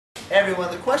Hey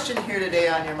everyone, the question here today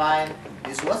on your mind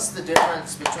is what's the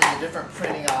difference between the different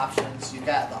printing options? You've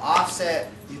got the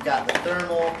offset, you've got the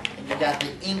thermal, and you've got the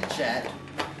inkjet.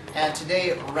 And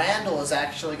today Randall is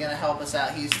actually going to help us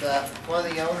out. He's one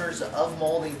of the owners of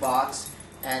Molding Box,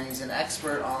 and he's an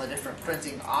expert on the different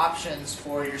printing options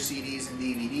for your CDs and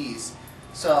DVDs.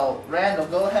 So Randall,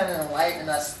 go ahead and enlighten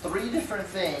us three different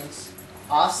things: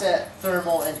 offset,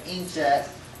 thermal, and inkjet.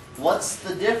 What's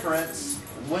the difference?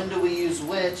 When do we use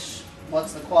which?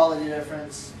 What's the quality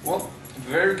difference? Well,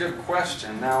 very good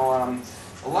question. Now,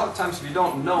 a lot of times if you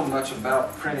don't know much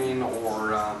about printing,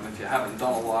 or if you haven't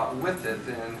done a lot with it,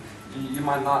 then you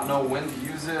might not know when to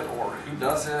use it, or who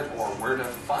does it, or where to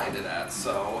find it at.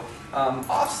 So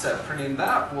offset printing,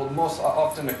 that will most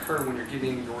often occur when you're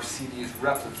getting your CDs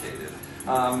replicated.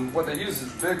 What they use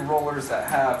is big rollers that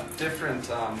have different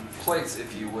plates,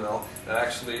 if you will, that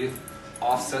actually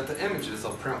offset the images.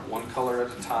 They'll print one color at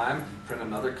a time, print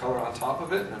another color on top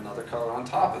of it, and another color on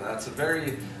top of that. It's a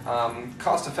very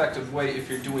cost-effective way if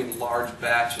you're doing large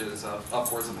batches of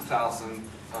upwards of 1,000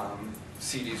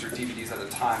 CDs or DVDs at a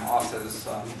time. Offset is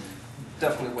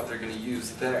definitely what they're going to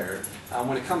use there.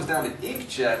 When it comes down to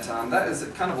inkjet, that is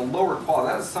kind of a lower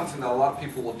quality. That is something that a lot of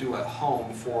people will do at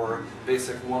home for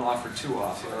basic one-off or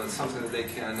two-off. You know, it's something that they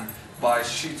can buy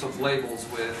sheets of labels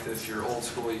with. If you're old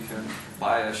school, you can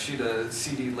buy a sheet of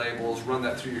CD labels, run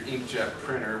that through your inkjet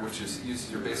printer, which uses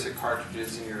your basic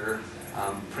cartridges in your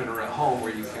printer at home,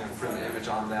 where you can print the image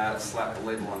on that, slap the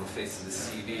label on the face of the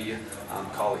CD,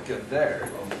 call it good there.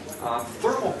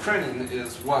 Thermal printing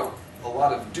is what a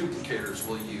lot of duplicators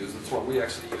will use. It's what we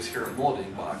actually use here at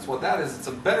Molding Box. What that is, it's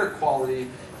a better quality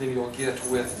than you'll get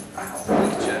with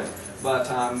inkjet, but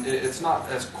it's not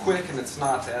as quick and it's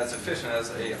not as efficient as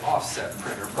a offset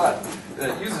printer. But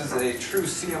it uses a true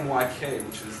CMYK,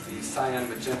 which is the cyan,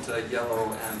 magenta,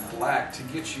 yellow, and black, to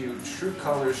get you true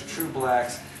colors, true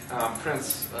blacks,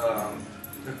 prints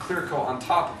a clear coat on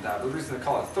top of that. But the reason they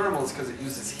call it thermal is because it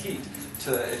uses heat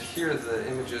to adhere the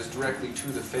images directly to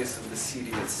the face of the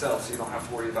CD itself, so you don't have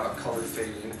to worry about color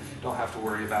fading, you don't have to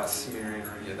worry about smearing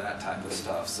or any of that type of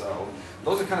stuff. So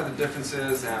those are kind of the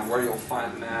differences and where you'll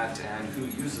find them at and who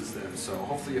uses them. So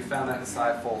hopefully you found that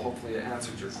insightful, hopefully it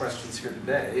answered your questions here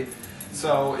today.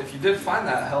 So if you did find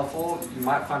that helpful, you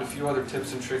might find a few other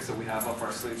tips and tricks that we have up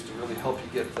our sleeves to really help you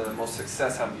get the most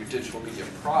success out of your digital media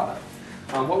product.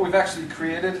 What we've actually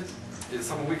created is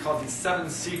something we call the 7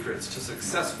 secrets to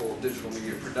successful digital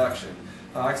media production.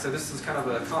 Like I said, this is kind of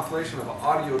a compilation of an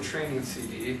audio training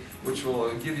CD, which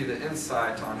will give you the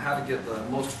insight on how to get the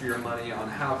most for your money, on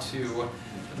how to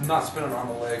not spin it on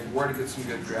a leg, where to get some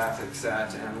good graphics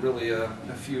at, and really a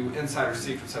few insider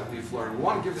secrets that we've learned. We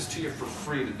want to give this to you for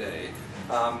free today.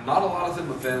 Not a lot of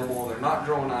them available, they're not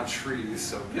growing on trees,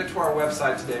 so get to our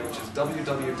website today, which is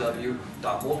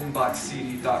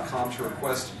www.moldingboxcd.com, to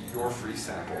request your free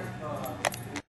sample.